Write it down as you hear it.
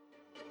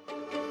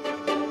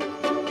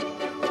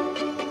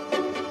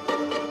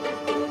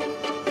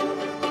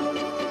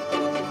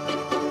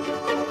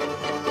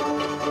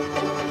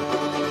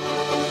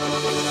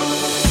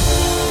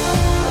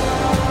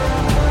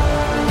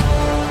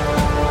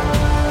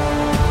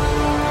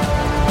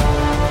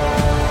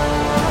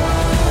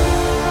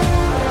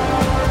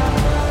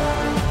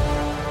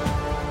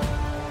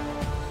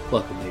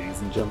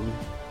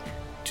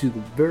to the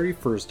very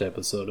first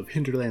episode of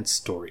Hinterland's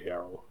Story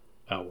Hour.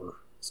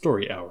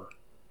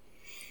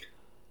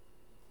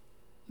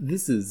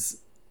 This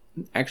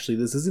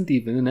isn't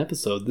even an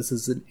episode. This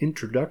is an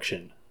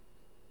introduction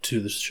to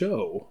the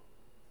show.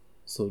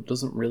 So it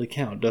doesn't really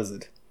count, does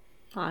it?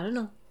 I don't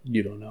know.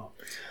 You don't know.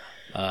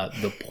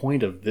 The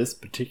point of this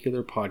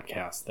particular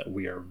podcast that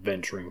we are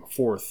venturing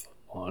forth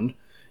on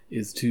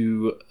is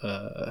to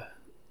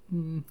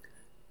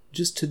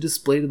just to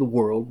display to the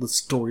world the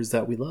stories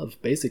that we love,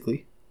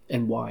 basically,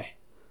 and why.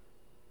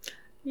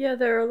 Yeah,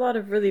 there are a lot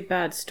of really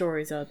bad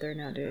stories out there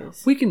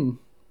nowadays. We can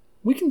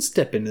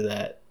step into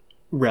that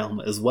realm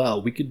as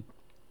well. We could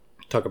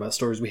talk about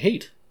stories we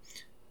hate.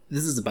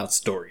 This is about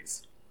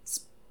stories.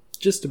 It's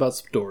just about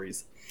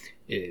stories.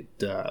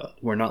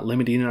 We're not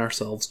limiting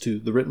ourselves to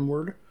the written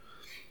word. It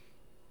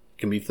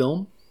can be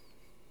film.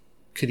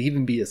 Could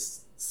even be a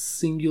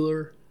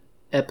singular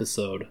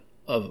episode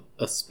of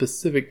a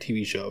specific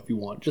TV show if you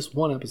want. Just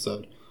one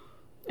episode.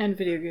 And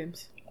video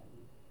games.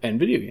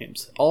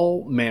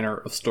 All manner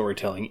of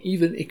storytelling.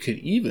 It could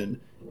even,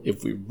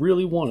 if we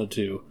really wanted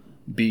to,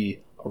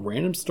 be a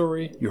random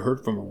story you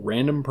heard from a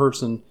random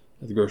person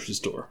at the grocery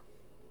store.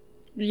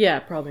 Yeah,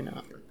 probably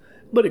not.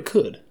 But it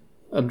could.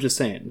 I'm just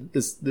saying.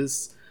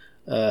 This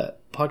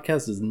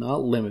podcast is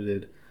not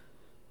limited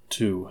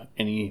to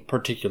any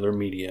particular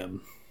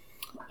medium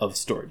of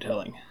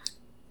storytelling.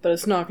 But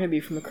it's not going to be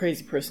from a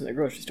crazy person at the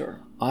grocery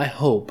store. I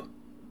hope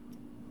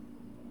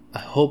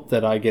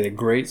that I get a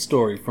great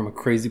story from a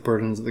crazy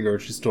person at the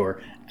grocery store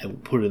and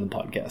we'll put it in the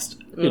podcast.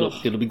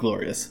 It'll be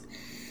glorious.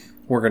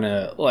 We're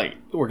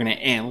gonna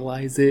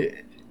analyze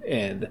it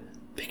and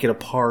pick it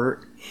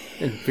apart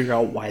and figure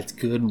out why it's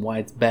good and why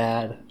it's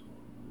bad.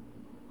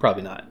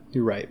 Probably not.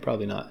 You're right.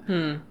 Probably not.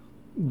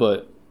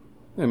 But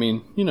I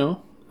mean,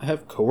 I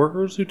have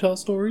coworkers who tell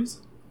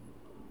stories.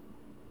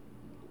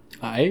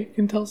 I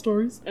can tell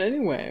stories.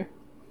 Anyhow.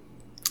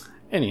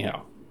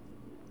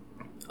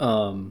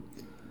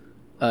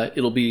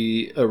 It'll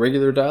be a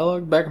regular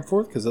dialogue back and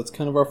forth because that's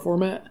kind of our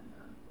format.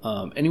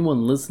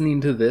 Anyone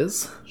listening to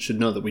this should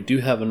know that we do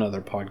have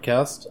another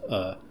podcast.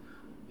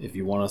 If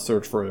you want to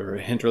search for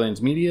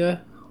Hinterlands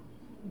Media,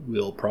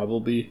 we'll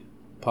probably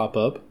pop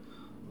up.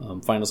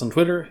 Find us on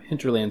Twitter,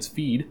 Hinterlands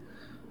Feed.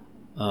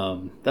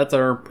 That's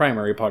our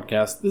primary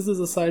podcast. This is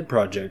a side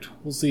project.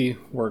 We'll see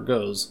where it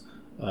goes.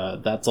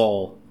 That's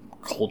all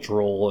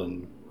cultural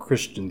and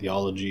Christian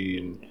theology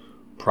and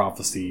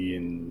prophecy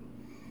and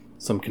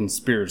some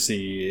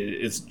conspiracy.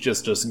 It's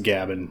just us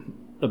gabbing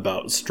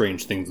about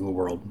strange things in the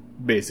world,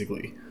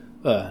 basically.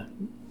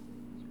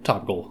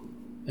 Topical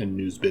and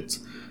news bits.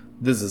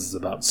 This is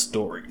about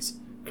stories,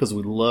 because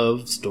we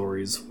love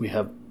stories. We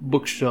have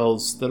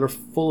bookshelves that are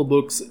full of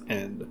books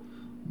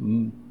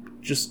and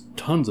just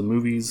tons of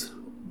movies,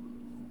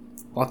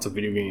 lots of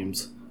video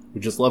games.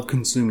 We just love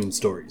consuming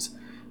stories.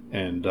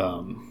 And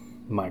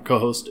my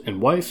co-host and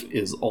wife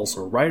is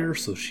also a writer,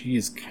 so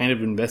she's kind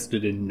of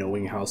invested in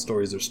knowing how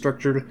stories are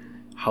structured,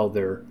 how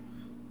they're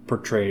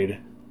portrayed,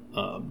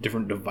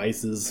 different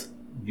devices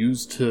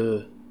used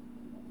to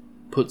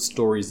put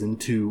stories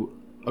into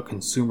a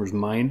consumer's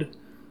mind.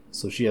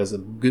 So she has a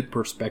good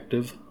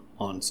perspective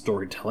on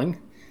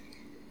storytelling.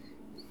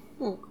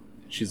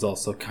 She's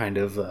also kind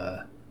of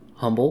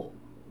humble.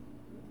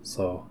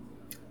 So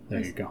there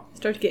you go. I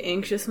start to get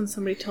anxious when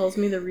somebody tells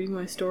me they're reading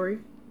my story,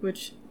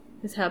 which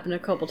has happened a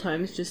couple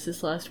times just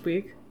this last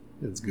week.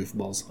 It's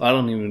goofballs. I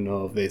don't even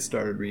know if they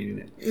started reading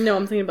it. No,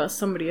 I'm thinking about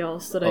somebody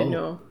else that I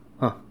know.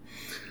 Huh.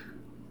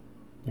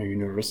 Are you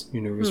nervous?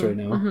 You nervous right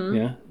now? Mm-hmm.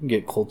 Yeah? You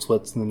get cold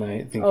sweats in the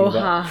night thinking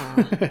about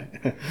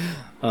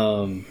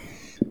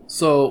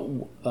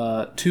So,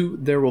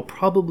 there will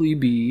probably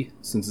be,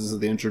 since this is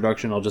the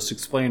introduction, I'll just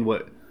explain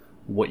what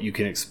you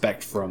can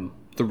expect from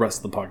the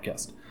rest of the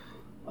podcast.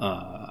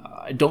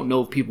 I don't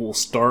know if people will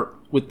start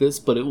with this,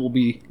 but it will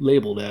be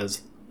labeled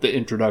as the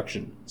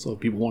introduction. So if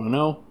people want to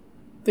know,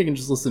 they can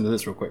just listen to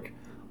this real quick.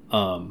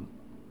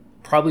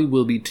 Probably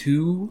will be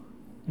 2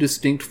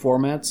 distinct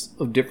formats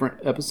of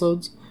different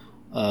episodes.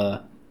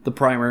 The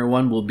primary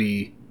one will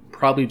be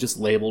probably just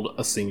labeled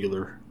a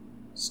singular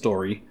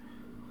story,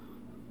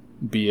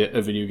 be it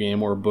a video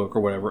game or a book or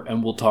whatever,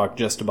 and we'll talk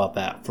just about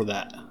that for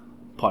that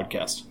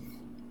podcast.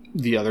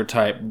 The other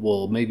type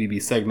will maybe be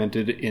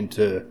segmented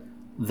into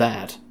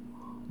that,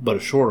 but a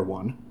shorter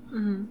one,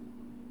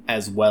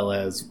 as well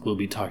as we'll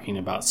be talking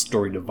about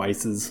story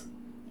devices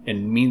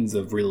and means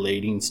of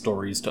relating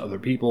stories to other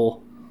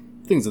people,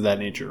 things of that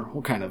nature.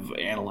 We'll kind of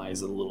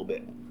analyze it a little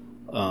bit.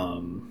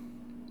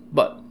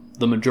 But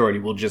the majority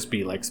will just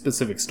be like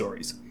specific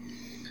stories.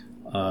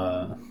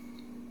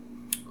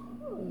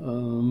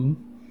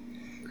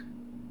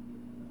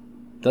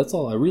 That's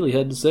all I really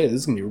had to say. This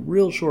is going to be a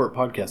real short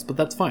podcast, but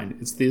that's fine.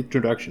 It's the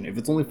introduction. If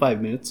it's only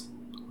 5 minutes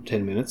or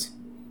 10 minutes,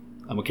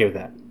 I'm okay with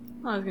that.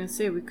 I was going to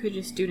say, we could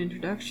just do an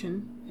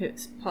introduction,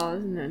 hit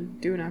pause, and then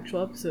do an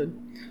actual episode.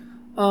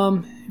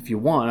 If you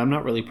want. I'm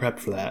not really prepped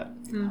for that.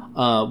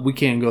 We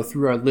can go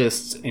through our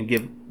lists and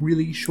give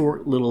really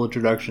short little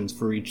introductions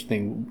for each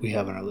thing we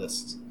have on our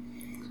lists.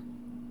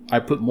 I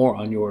put more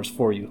on yours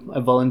for you. I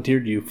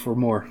volunteered you for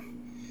more.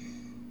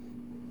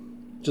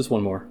 Just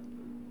one more.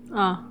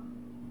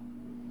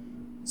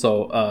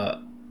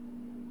 So,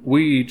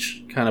 we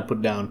each kind of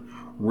put down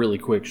really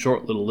quick,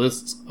 short little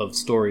lists of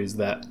stories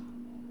that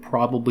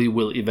probably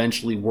will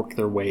eventually work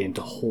their way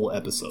into whole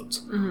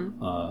episodes.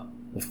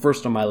 The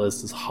first on my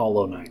list is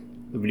Hollow Knight,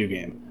 the video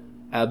game.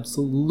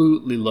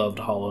 Absolutely loved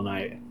Hollow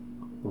Knight.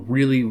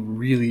 Really,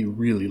 really,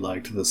 really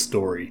liked the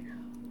story.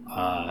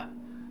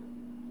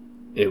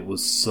 It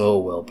was so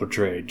well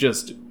portrayed.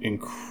 Just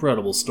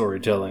incredible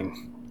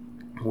storytelling,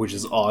 which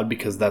is odd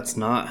because that's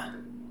not...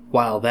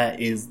 While that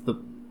is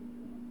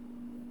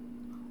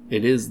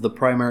it is the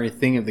primary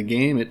thing of the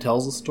game, it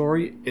tells a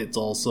story, it's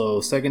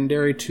also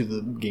secondary to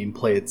the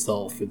gameplay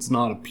itself. It's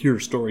not a pure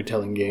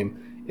storytelling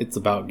game, it's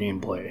about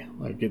gameplay.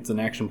 Like, it's an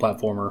action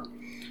platformer,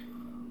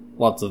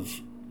 lots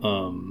of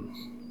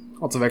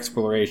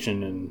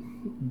exploration,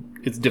 and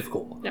it's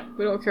difficult. Yeah,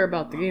 we don't care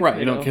about the game. Right,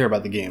 you don't care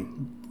about the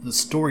game. The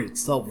story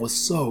itself was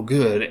so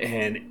good,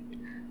 and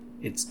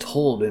it's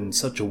told in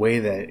such a way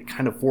that it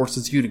kind of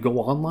forces you to go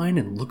online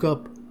and look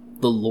up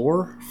the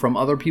lore from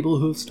other people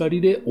who have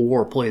studied it,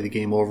 or play the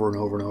game over and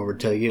over and over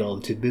until you get all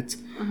the tidbits,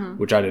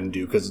 which I didn't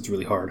do because it's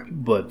really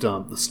hard. But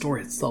the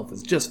story itself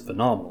is just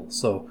phenomenal.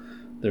 So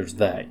there's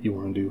that. You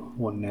want to do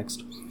one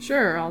next?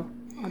 Sure, I'll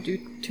do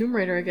Tomb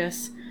Raider, I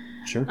guess.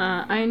 Sure.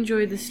 I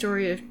enjoyed the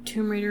story of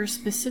Tomb Raider,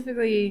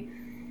 specifically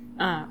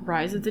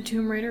Rise of the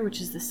Tomb Raider, which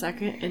is the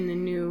second in the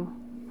new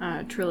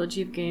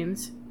trilogy of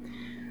games.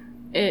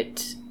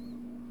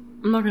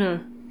 I'm not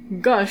gonna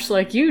gush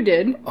like you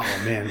did.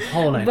 Oh man,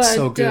 Hollow Knight's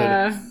so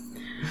good.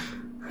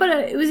 But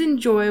it was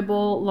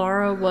enjoyable.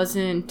 Lara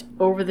wasn't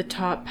over the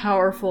top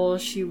powerful.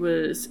 She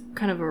was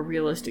kind of a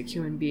realistic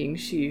human being.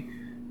 She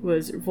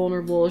was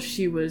vulnerable.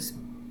 She was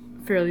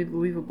fairly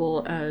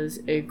believable as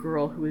a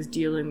girl who was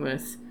dealing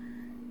with,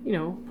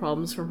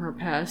 problems from her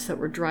past that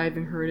were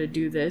driving her to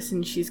do this.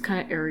 And she's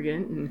kind of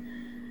arrogant and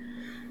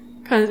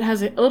kind of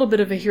has a little bit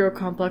of a hero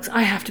complex.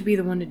 I have to be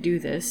the one to do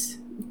this.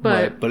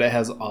 But it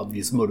has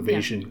obvious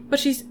motivation. Yeah. But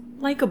she's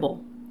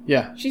likable.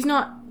 Yeah. She's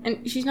not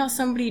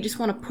somebody you just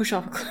want to push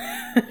off a cliff.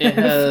 It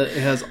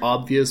has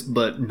obvious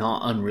but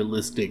not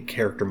unrealistic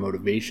character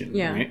motivation,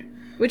 right?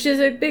 Which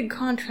is a big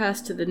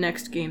contrast to the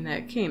next game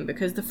that came,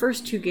 because the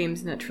first two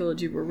games in that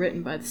trilogy were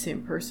written by the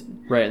same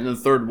person. Right, and the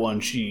third one,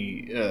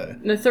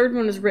 the third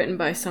one is written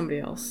by somebody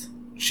else.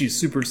 She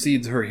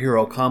supersedes her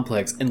hero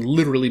complex and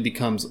literally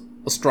becomes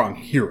a strong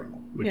hero,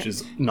 which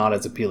is not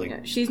as appealing.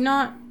 Yeah, she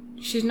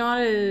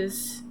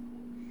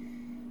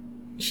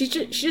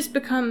just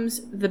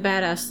becomes the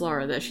badass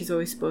Lara that she's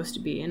always supposed to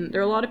be. And there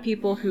are a lot of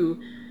people who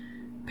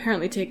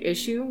apparently take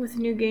issue with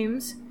new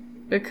games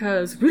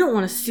because we don't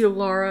want to see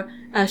Lara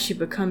as she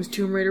becomes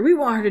Tomb Raider. We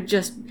want her to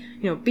just,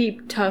 be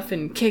tough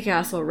and kick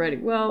ass already.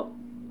 Well,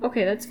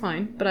 okay, that's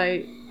fine, but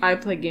I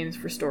play games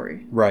for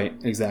story. Right,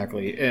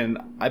 exactly. And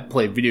I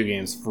play video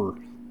games for...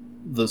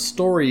 The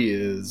story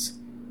is...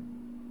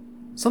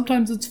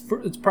 Sometimes it's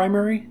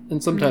primary,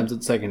 and sometimes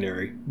it's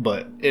secondary,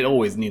 but it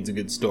always needs a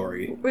good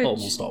story.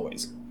 Almost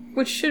always.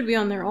 Which should be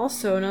on there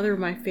also. Another of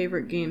my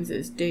favorite games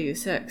is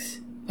Deus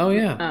Ex. Oh,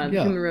 yeah.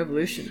 The Human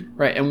Revolution.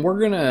 Right, and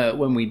we're gonna...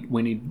 When we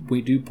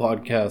do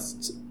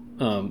podcasts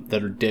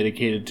that are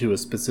dedicated to a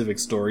specific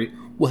story,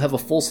 we'll have a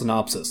full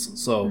synopsis.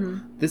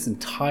 So, this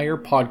entire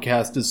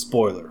podcast is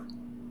spoiler.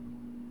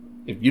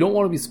 If you don't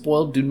want to be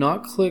spoiled, do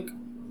not click...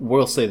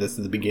 We'll say this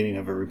at the beginning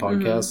of every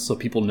podcast so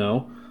people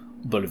know.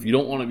 But if you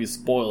don't want to be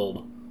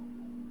spoiled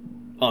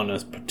on a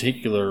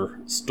particular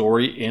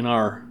story in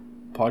our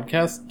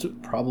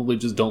podcast, probably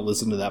just don't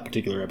listen to that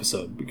particular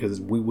episode, because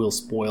we will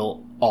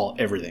spoil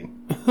everything.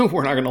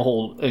 We're not going to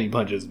hold any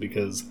punches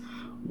because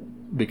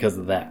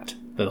of that.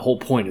 The whole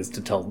point is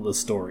to tell the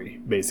story,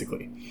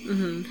 basically.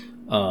 So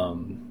I'll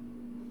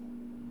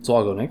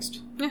go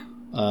next. Yeah.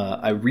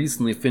 I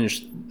recently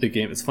finished the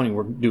game. It's funny,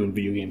 we're doing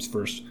video games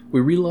first.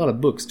 We read a lot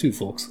of books too,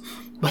 folks.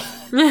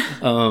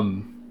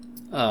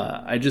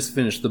 I just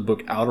finished the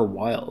book Outer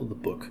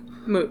Wild, the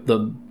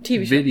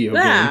TV video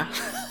game.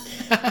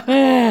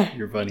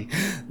 You're funny.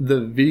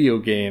 The video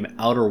game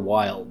Outer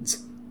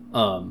Wilds.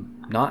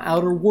 Not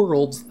Outer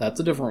Worlds, that's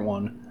a different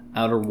one.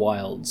 Outer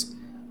Wilds.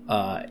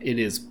 It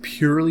is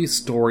purely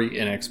story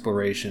and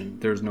exploration.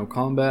 There's no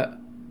combat.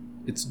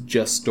 It's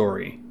just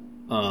story.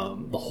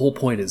 The whole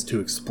point is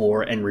to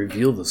explore and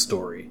reveal the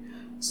story.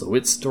 So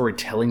its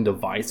storytelling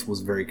device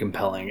was very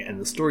compelling,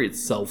 and the story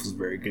itself was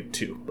very good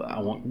too. But I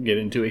won't get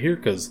into it here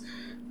because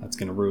that's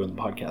going to ruin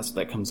the podcast if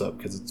that comes up,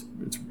 because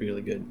it's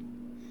really good.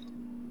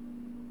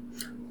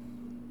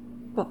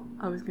 Well,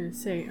 I was going to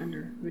say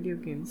under video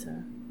games,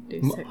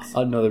 Deus Ex.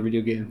 Another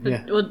video game,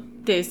 yeah. Well,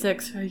 Deus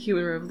Ex,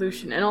 Human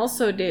Revolution, and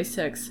also Deus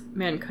Ex,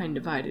 Mankind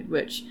Divided,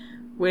 which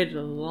waited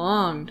a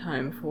long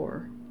time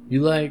for.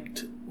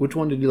 Which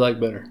one did you like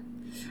better?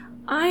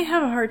 I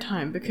have a hard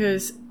time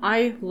because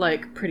I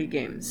like pretty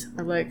games.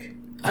 I like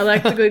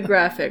the good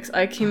graphics.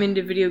 I came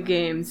into video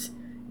games,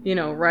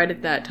 right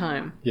at that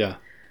time. Yeah.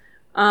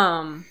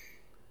 I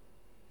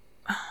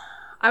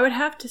would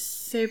have to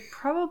say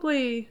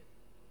probably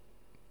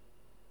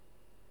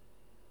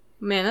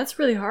Man, that's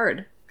really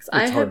hard.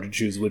 It's hard to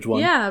choose which one.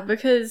 Yeah,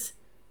 because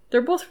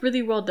they're both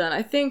really well done.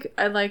 I think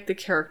I like the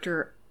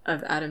character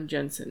of Adam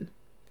Jensen.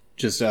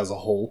 Just as a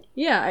whole.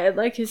 Yeah, I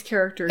like his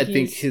character. I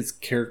think his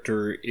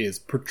character is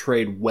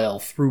portrayed well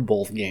through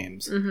both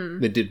games. Mm-hmm.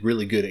 They did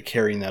really good at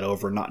carrying that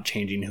over, not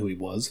changing who he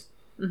was.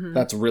 Mm-hmm.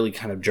 That's really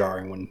kind of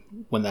jarring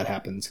when that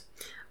happens.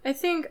 I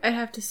think I'd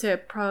have to say I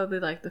probably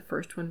like the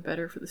first one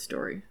better for the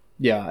story.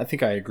 Yeah, I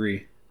think I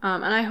agree.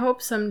 And I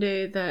hope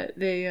someday that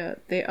they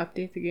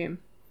update the game.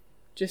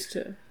 Just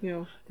to,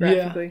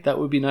 graphically. Yeah, that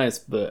would be nice,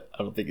 but I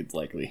don't think it's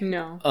likely.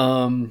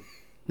 No.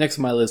 Next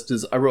on my list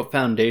is I wrote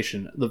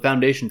Foundation. The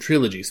Foundation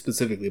trilogy,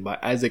 specifically, by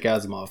Isaac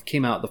Asimov.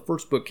 The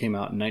first book came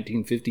out in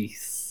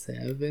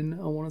 1957,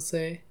 I want to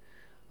say.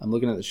 I'm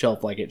looking at the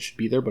shelf like it should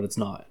be there, but it's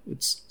not.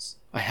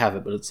 I have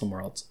it, but it's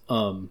somewhere else.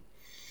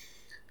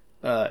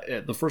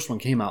 The first one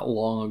came out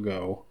long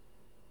ago,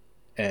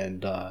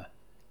 and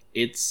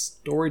its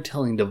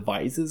storytelling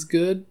device is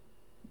good.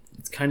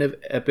 It's kind of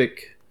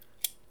epic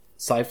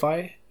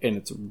sci-fi,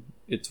 and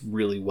it's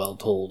really well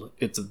told.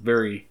 It's a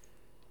very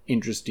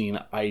interesting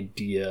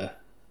idea,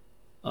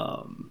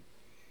 and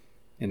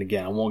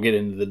again, I won't get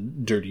into the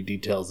dirty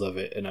details of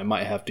it, and I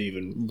might have to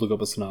even look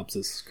up a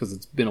synopsis because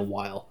it's been a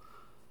while.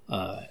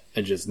 I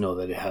just know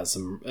that it has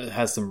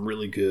some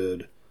really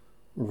good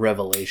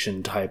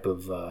revelation type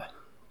of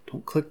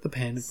don't click the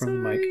pen in front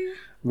of the mic.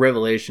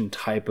 Revelation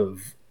type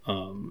of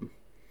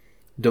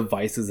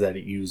devices that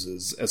it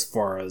uses as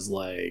far as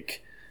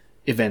like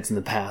events in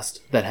the past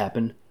that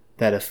happen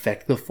that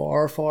affect the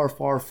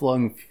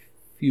far-flung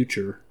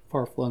future.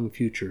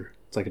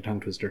 It's like a tongue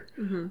twister.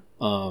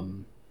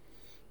 Mm-hmm.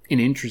 In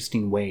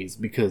interesting ways,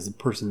 because the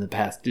person in the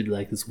past did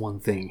like this one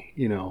thing.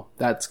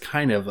 That's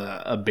kind of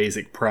a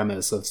basic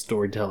premise of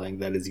storytelling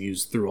that is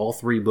used through all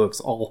 3 books,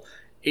 all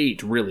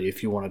 8 really,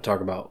 if you want to talk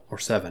about, or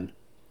 7,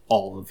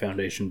 all the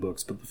Foundation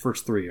books, but the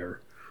first 3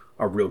 are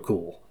real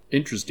cool.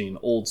 Interesting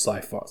old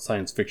sci-fi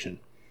science fiction.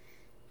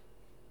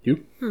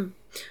 You?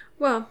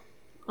 Well,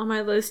 on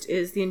my list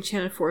is The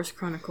Enchanted Forest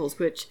Chronicles,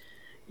 which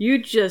you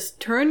just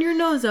turn your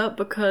nose up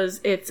because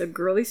it's a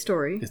girly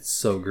story. It's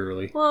so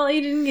girly. Well,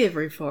 you didn't get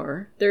very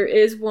far.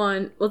 There's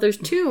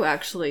 2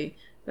 actually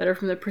that are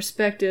from the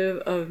perspective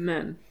of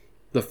men.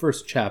 The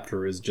first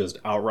chapter is just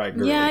outright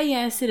girly. Yeah,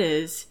 yes, it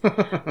is.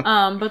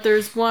 But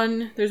there's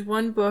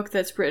one book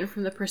that's written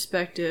from the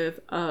perspective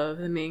of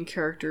the main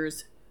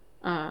character's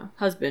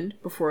husband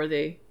before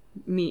they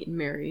meet and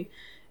marry.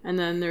 And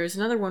then there's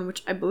another one,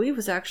 which I believe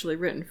was actually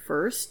written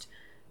first,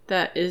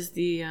 that is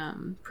the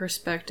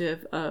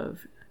perspective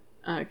of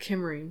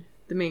Kimmerin,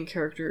 the main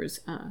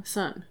character's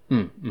son,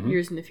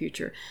 years in the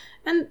future.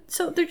 And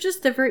so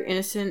they're very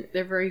innocent,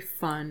 they're very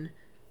fun.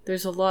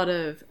 There's a lot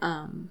of,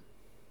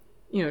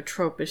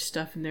 tropish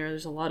stuff in there.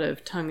 There's a lot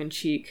of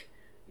tongue-in-cheek,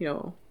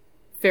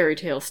 fairy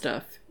tale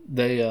stuff.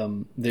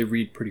 They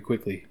read pretty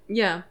quickly.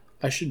 Yeah.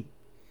 I should,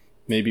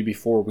 maybe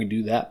before we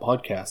do that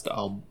podcast,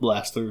 I'll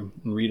blast through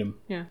and read them.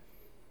 Yeah.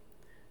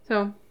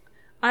 So,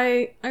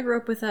 I grew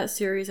up with that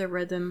series. I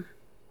read them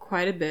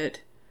quite a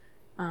bit.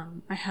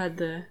 I had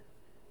the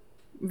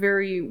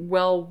very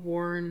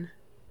well-worn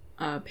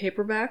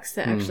paperbacks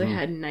that actually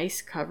had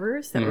nice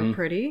covers that were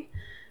pretty.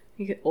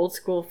 You get old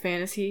school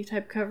fantasy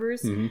type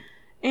covers.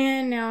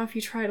 And now if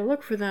you try to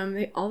look for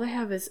them, all they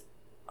have is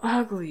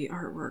ugly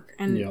artwork.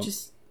 And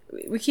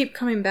we keep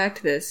coming back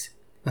to this.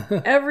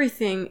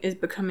 Everything is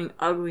becoming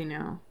ugly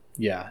now.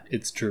 Yeah,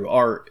 it's true.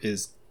 Art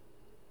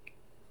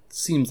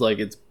seems like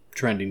it's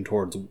trending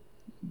towards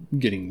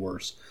getting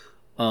worse,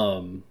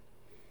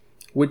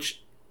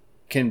 which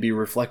can be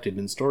reflected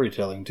in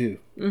storytelling too.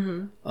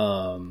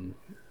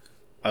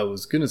 I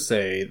was gonna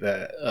say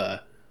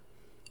that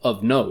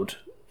of note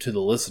to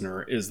the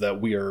listener is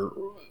that we are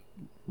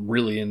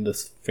really into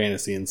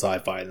fantasy and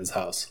sci-fi in this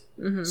house.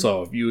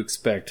 So if you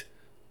expect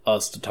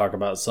us to talk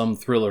about some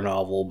thriller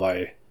novel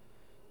by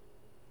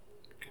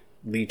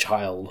Lee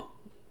Child,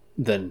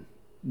 then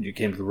you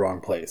came to the wrong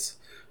place.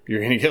 You're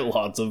going to get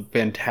lots of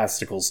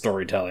fantastical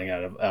storytelling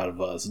out of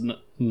us.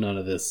 None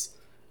of this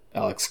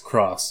Alex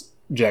Cross,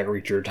 Jack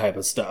Reacher type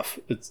of stuff.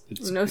 It's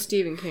no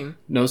Stephen King.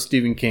 No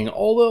Stephen King.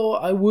 Although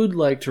I would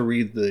like to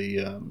read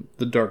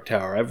the Dark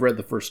Tower. I've read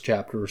the first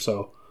chapter or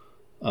so.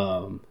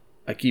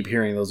 I keep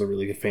hearing those are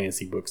really good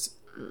fantasy books.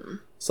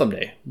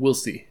 Someday we'll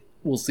see.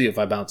 We'll see if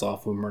I bounce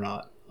off them or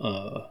not.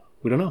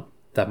 We don't know.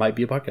 That might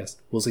be a podcast.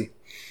 We'll see.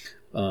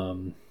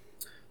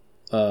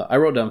 I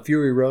wrote down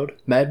Fury Road,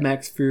 Mad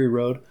Max Fury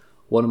Road,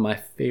 one of my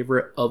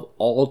favorite of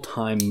all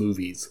time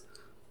movies.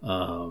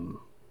 Wouldn't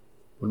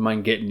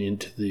mind getting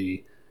into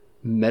the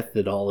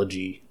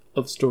methodology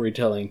of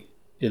storytelling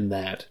in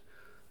that.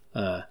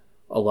 A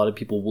lot of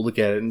people will look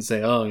at it and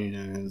say, "Oh,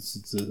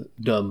 it's a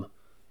dumb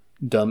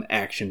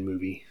action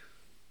movie."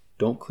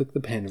 Don't click the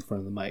pen in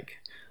front of the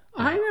mic.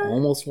 I know.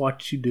 Almost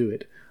watched you do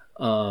it.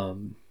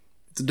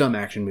 It's a dumb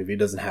action movie. It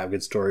doesn't have a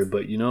good story,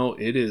 but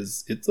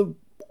it's a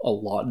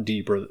lot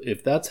deeper.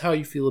 If that's how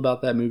you feel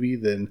about that movie,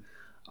 then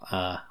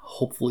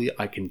hopefully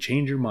I can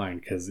change your mind,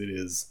 because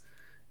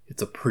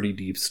it's a pretty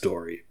deep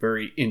story,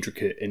 very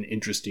intricate and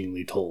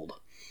interestingly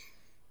told.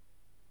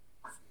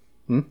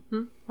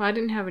 Well, I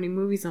didn't have any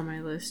movies on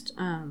my list.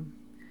 The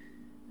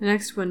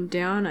next one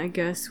down, I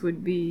guess,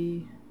 would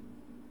be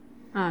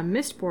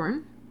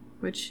Mistborn,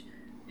 which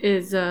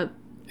is...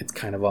 it's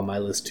kind of on my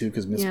list, too,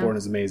 because Mistborn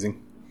is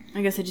amazing.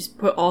 I guess I just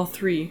put all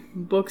 3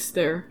 books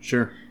there.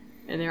 Sure.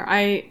 In there.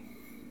 I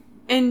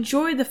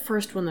enjoyed the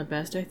first one the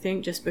best, I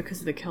think, just because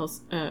of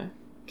the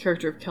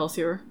character of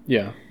Kelsier.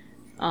 Yeah.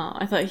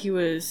 I thought he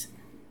was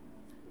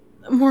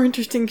a more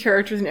interesting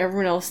character than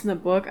everyone else in the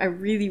book. I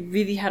really,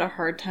 really had a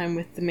hard time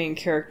with the main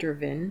character,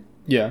 Vin.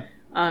 Yeah.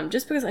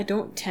 Just because I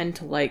don't tend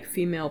to like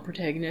female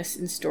protagonists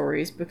in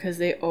stories because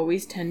they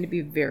always tend to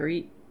be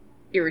very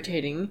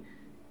irritating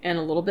and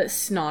a little bit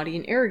snotty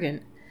and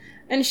arrogant.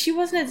 And she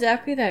wasn't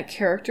exactly that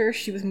character.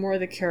 She was more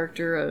the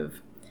character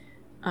of...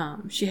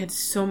 she had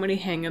so many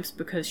hang-ups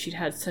because she'd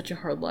had such a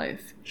hard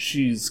life.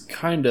 She's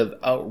kind of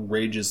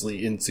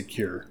outrageously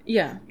insecure.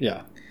 Yeah.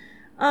 Yeah.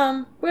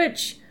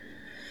 Which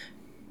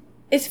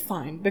is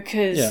fine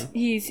because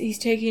he's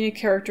taking a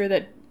character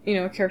that,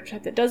 a character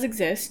type that does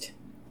exist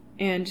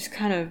and just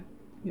kind of,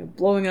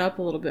 blowing it up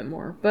a little bit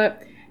more.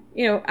 But,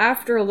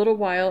 after a little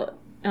while,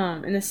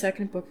 in the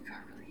second book, it got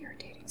really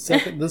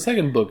irritating. The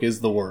second book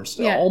is the worst.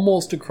 Yeah.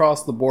 Almost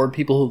across the board,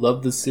 people who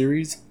love this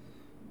series,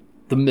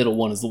 the middle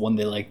one is the one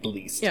they like the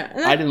least. Yeah,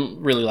 I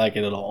didn't really like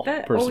it at all,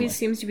 that personally. always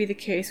seems to be the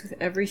case with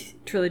every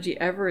trilogy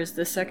ever, is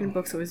the second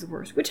book's always the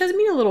worst. Which has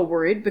me a little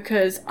worried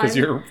because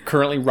you're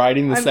currently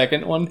writing the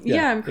second one?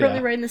 Yeah, I'm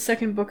currently writing the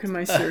second book in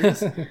my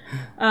series.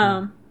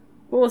 But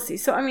we'll see.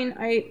 So,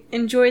 I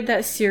enjoyed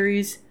that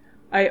series.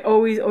 I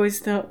always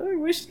thought, I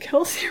wish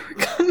Kelsey would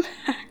come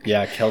back.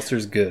 Yeah,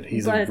 Kelser's good.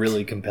 He's a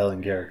really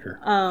compelling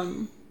character.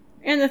 And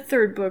the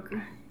third book,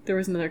 there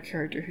was another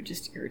character who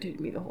just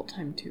irritated me the whole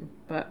time, too.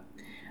 But...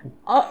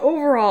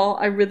 overall,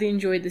 I really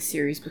enjoyed the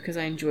series because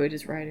I enjoyed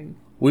his writing.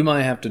 We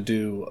might have to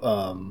do,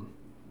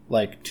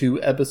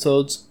 2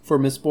 episodes for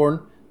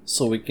Mistborn,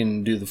 so we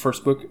can do the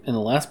first book and the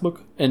last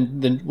book,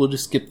 and then we'll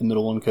just skip the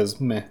middle one,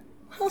 because meh.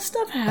 Well,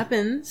 stuff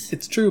happens.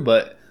 It's true,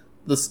 but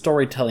the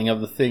storytelling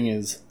of the thing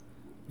is,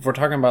 if we're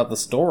talking about the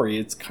story,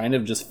 it's kind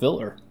of just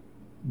filler.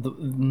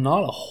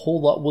 Not a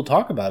whole lot, we'll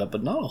talk about it,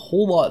 but not a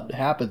whole lot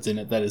happens in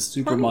it that is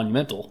super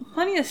monumental.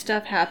 Plenty of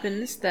stuff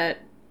happens that,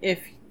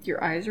 if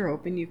your eyes are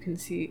open, you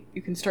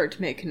can start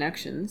to make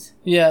connections.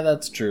 Yeah,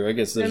 that's true. I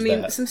guess there's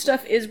that. Some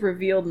stuff is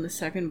revealed in the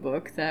second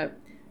book that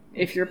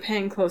if you're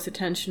paying close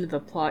attention to the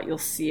plot, you'll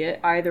see it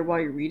either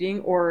while you're reading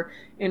or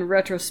in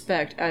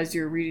retrospect as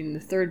you're reading the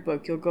third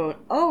book, you'll go,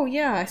 oh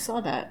yeah, I saw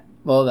that.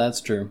 Well,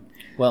 that's true.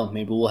 Well,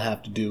 maybe we'll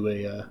have to do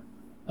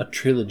a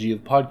trilogy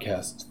of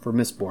podcasts for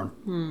Mistborn.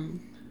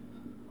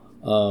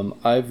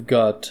 I've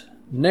got,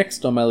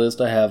 next on my list,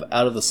 I have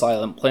Out of the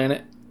Silent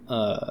Planet,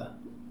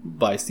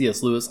 by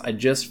C.S. Lewis. I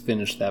just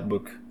finished that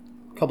book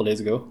a couple days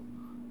ago.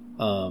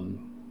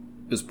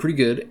 It was pretty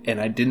good, and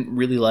I didn't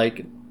really like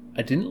it.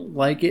 I didn't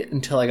like it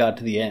until I got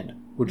to the end,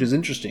 which is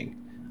interesting,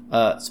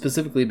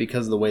 specifically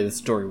because of the way the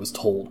story was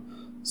told.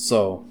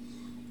 So,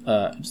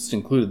 I just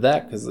included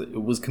that because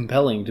it was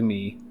compelling to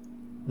me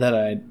that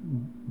I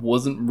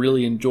wasn't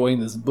really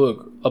enjoying this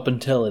book up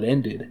until it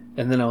ended.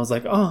 And then I was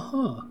like,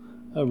 I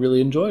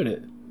really enjoyed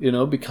it,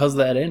 because of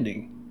that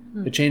ending.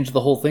 It changed the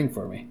whole thing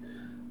for me.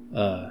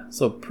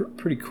 So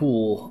pretty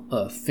cool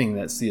thing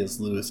that C.S.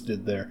 Lewis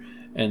did there.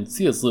 And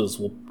C.S. Lewis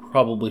will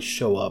probably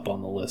show up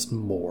on the list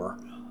more.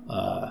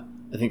 I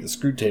think the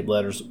Screwtape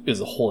Letters is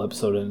a whole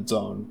episode in its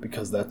own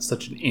because that's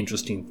such an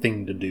interesting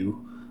thing to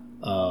do.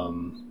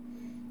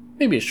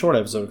 Maybe a short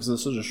episode because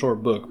it's such a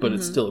short book, but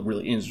it's still a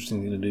really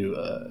interesting thing to do.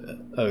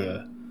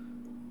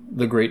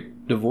 The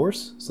Great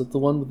Divorce, is that the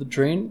one with the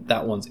train?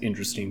 That one's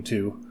interesting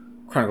too.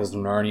 Chronicles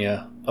of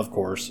Narnia, of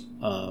course.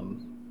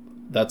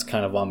 That's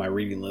kind of on my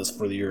reading list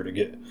for the year to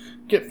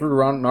get through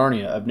around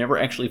Narnia. I've never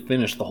actually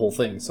finished the whole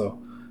thing,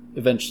 so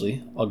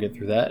eventually I'll get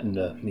through that, and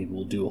maybe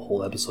we'll do a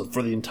whole episode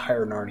for the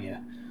entire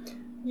Narnia.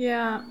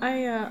 Yeah,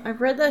 I've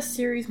read that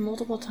series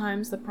multiple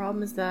times. The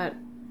problem is that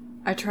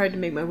I tried to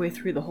make my way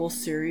through the whole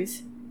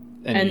series.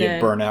 And you get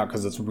burnt out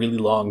because it's really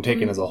long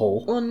taken as a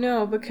whole. Well,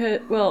 no,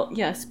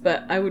 yes,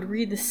 but I would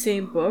read the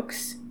same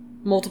books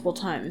multiple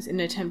times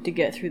in an attempt to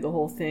get through the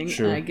whole thing,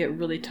 and I get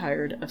really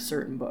tired of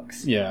certain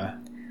books. Yeah.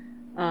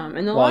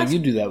 And you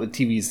do that with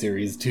TV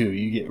series too.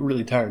 You get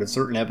really tired of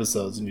certain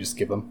episodes and you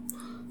skip them.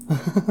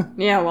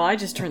 Yeah, well, I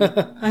just turn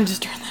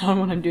that on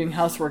when I'm doing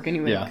housework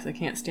anyway because I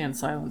can't stand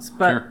silence.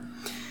 But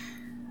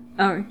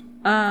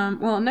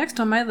well, next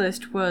on my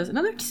list was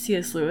another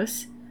C.S.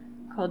 Lewis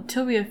called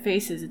Till We Have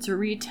Faces. It's a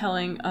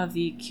retelling of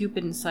the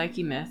Cupid and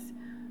Psyche myth,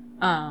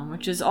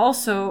 which is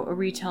also a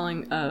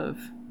retelling of,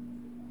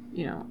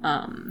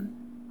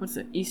 what's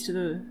it? East of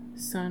the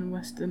sun,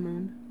 west of the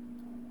moon.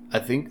 I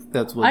think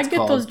that's what it's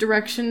called. I get those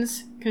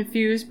directions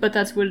confused, but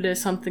that's what it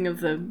is. Something of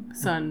the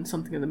sun,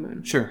 something of the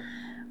moon. Sure.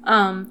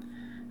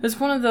 It's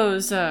one of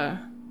those,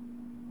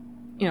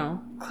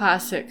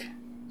 classic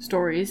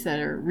stories that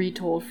are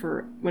retold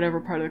for whatever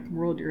part of the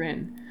world you're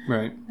in.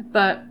 Right.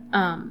 But,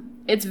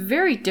 it's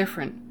very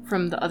different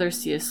from the other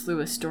C.S.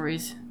 Lewis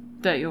stories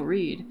that you'll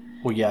read.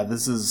 Well, yeah,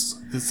 this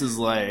is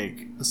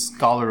like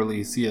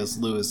scholarly C.S.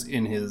 Lewis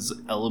in his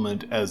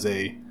element as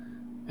a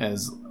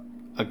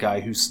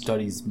guy who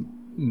studies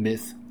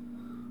myth.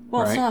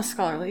 Well, right? It's not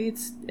scholarly.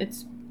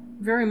 It's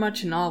very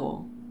much a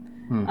novel.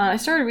 I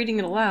started reading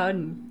it aloud,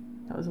 and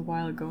that was a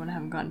while ago, and I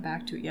haven't gotten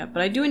back to it yet.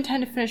 But I do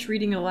intend to finish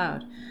reading it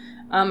aloud.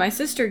 My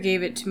sister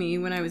gave it to me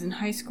when I was in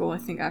high school. I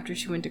think after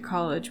she went to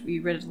college, we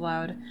read it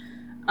aloud.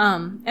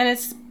 And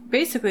it's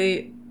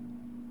basically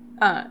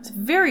it's a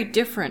very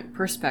different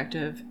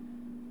perspective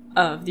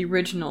of the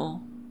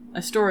original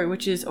story,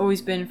 which has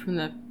always been from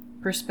the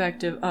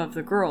perspective of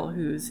the girl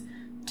who's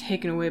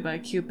taken away by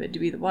Cupid to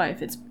be the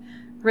wife. It's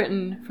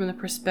written from the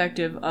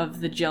perspective of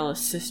the jealous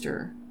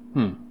sister,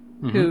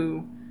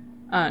 who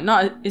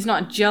is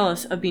not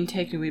jealous of being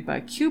taken away by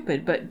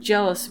Cupid, but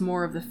jealous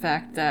more of the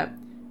fact that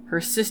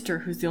her sister,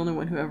 who's the only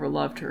one who ever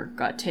loved her,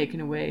 got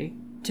taken away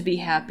to be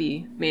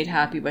happy, made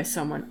happy by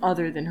someone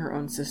other than her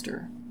own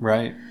sister.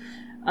 Right.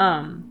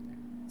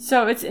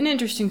 So it's an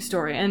interesting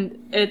story, and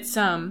it's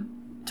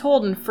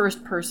told in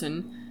first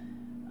person,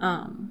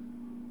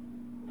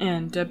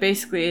 and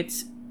basically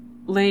it's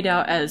laid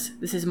out as,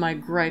 this is my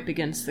gripe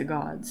against the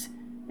gods,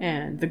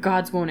 and the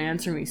gods won't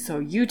answer me, so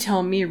you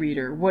tell me,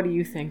 reader, what do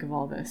you think of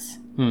all this?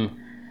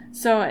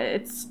 So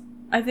it's,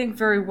 I think,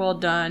 very well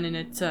done, and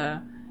it's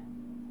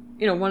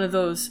one of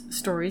those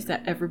stories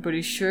that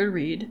everybody should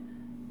read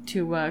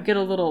to get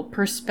a little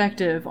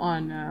perspective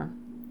on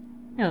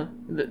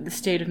the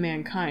state of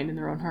mankind in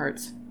their own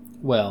hearts.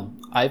 Well,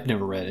 I've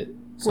never read it,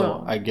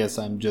 so I guess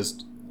I'm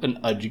just an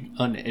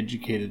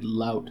uneducated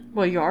lout.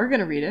 Well, you are going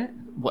to read it.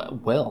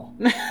 Well,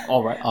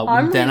 all right.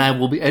 I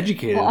will be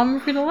educated. Well, I'm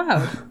reading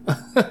aloud.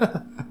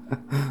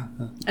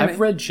 I've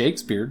read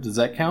Shakespeare. Does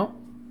that count?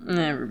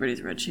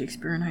 Everybody's read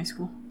Shakespeare in high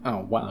school.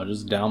 Oh, wow.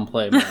 Just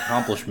downplay my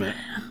accomplishment.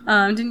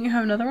 Didn't you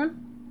have another one?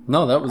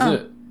 No, that was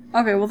it.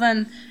 Okay, well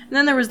then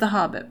there was The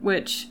Hobbit,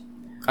 which...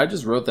 I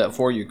just wrote that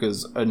for you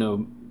because I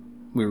know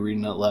we were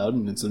reading out loud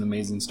and it's an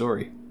amazing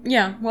story.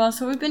 Yeah, well,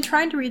 so we've been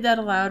trying to read that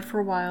aloud for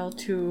a while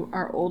to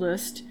our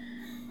oldest,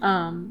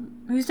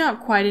 who's not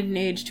quite at an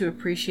age to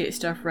appreciate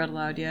stuff read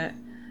aloud yet,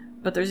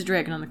 but there's a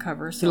dragon on the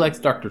cover, so... He likes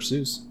Dr.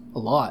 Seuss a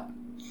lot.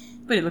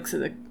 But he looks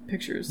at the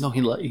pictures. No,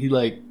 he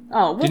like...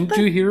 Oh, what Didn't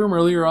you hear him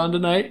earlier on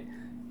tonight?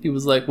 He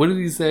was like, what did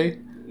he say?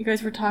 You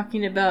guys were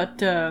talking about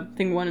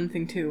Thing 1 and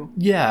Thing 2.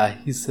 Yeah,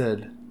 he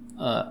said...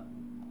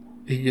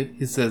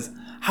 he says,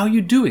 how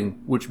you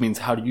doing? Which means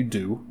how do you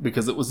do?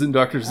 Because it was in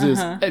Dr.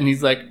 Seuss. And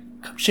he's like,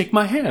 come shake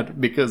my hand.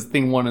 Because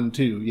Thing 1 and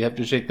 2, you have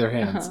to shake their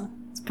hands.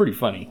 It's pretty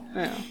funny.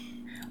 Yeah.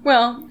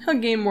 Well, he'll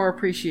gain more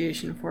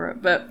appreciation for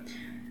it. But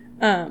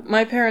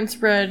my parents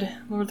read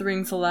Lord of the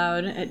Rings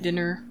aloud at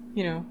dinner.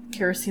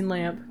 Kerosene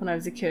lamp when I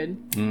was a kid.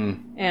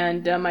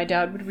 And my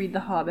dad would read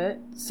The Hobbit.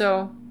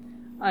 So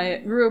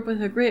I grew up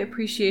with a great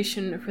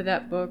appreciation for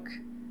that book.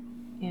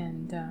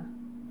 And...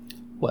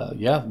 well,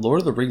 yeah,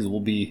 Lord of the Rings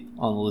will be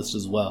on the list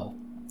as well.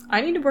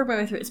 I need to work my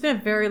way through it. It's been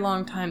a very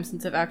long time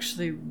since I've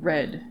actually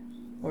read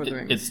Lord of the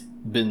Rings. It's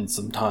been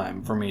some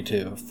time for me,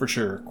 too, for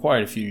sure.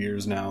 Quite a few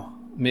years now.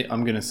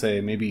 I'm going to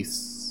say maybe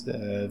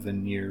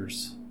 7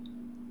 years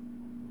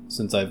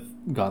since I've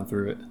gone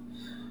through it.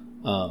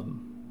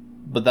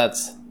 But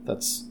that's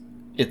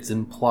it's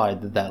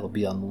implied that that'll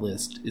be on the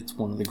list. It's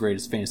one of the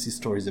greatest fantasy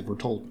stories ever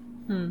told.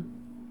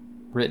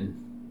 Written.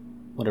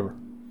 Whatever.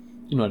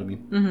 You know what I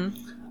mean?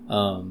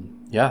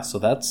 Yeah, so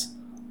that's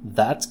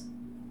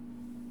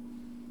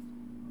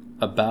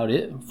about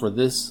it for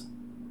this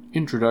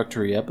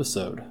introductory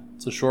episode.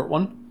 It's a short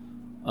one.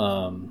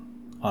 On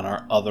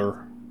our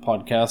other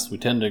podcasts, we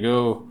tend to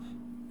go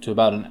to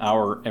about an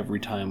hour every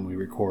time we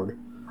record.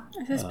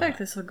 I suspect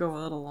this will go a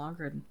little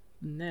longer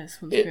than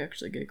this once we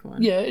actually get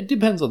going. Yeah, it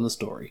depends on the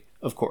story,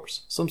 of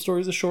course. Some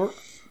stories are short.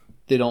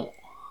 They don't...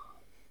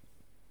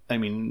 I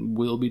mean,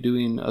 we'll be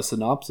doing a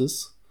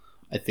synopsis,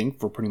 I think,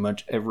 for pretty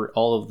much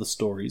all of the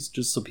stories,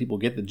 just so people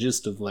get the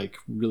gist of, like,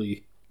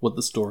 really what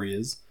the story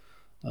is.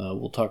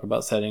 We'll talk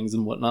about settings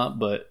and whatnot,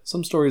 but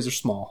some stories are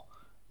small.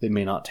 They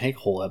may not take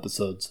whole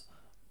episodes.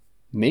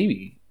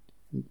 Maybe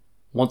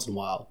once in a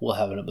while we'll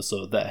have an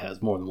episode that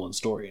has more than one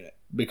story in it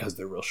because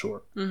they're real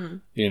short.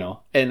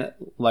 And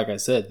like I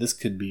said, this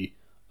could be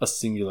a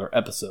singular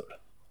episode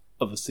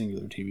of a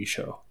singular TV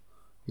show.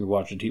 You're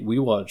watching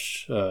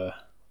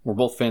we're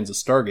both fans of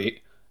Stargate.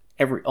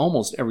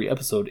 Almost every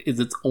episode is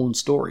its own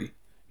story.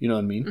 You know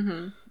what I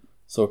mean?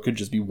 So it could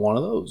just be one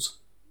of those.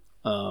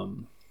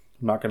 I'm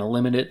not going to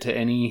limit it to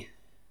any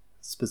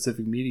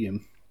specific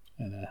medium.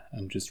 And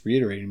I'm just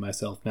reiterating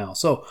myself now.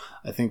 So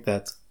I think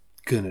that's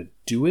going to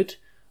do it.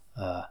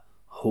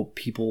 Hope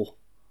people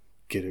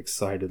get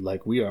excited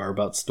like we are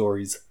about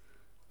stories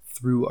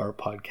through our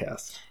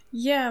podcast.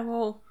 Yeah,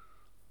 well,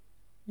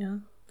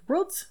 the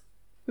world's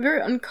a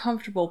very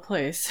uncomfortable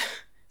place.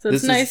 So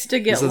it's nice to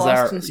get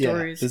lost in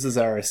stories. This is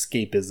our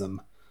escapism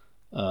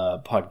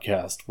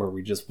podcast where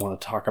we just want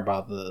to talk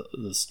about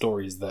the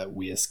stories that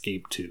we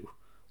escape to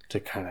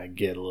kind of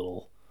get a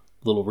little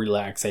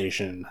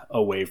relaxation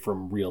away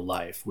from real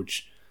life,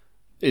 which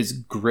is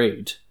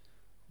great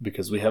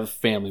because we have a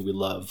family we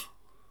love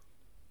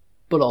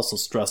but also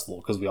stressful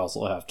because we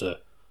also have to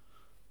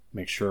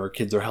make sure our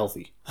kids are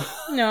healthy.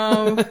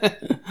 No.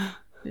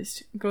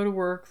 Just go to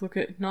work.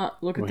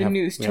 Not look at the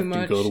news too much. We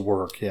have to go to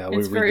work. Yeah,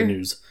 we read the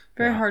news.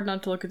 Very hard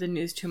not to look at the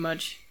news too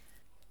much.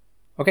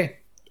 Okay,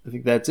 I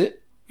think that's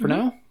it for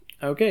now.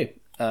 Okay,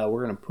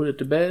 we're gonna put it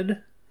to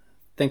bed.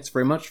 Thanks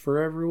very much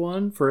for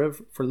everyone for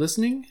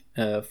listening.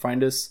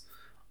 Find us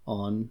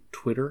on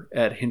Twitter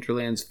at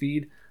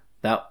HinterlandsFeed.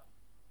 That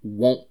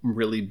won't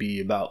really be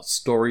about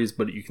stories,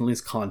 but you can at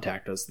least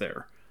contact us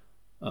there.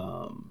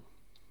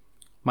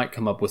 Might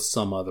come up with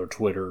some other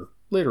Twitter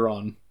later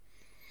on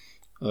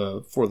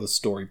for the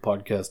story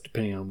podcast,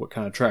 depending on what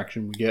kind of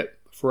traction we get.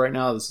 For right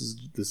now, this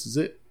is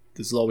it.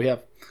 This is all we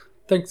have.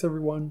 Thanks,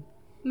 everyone.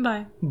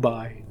 Bye.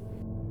 Bye.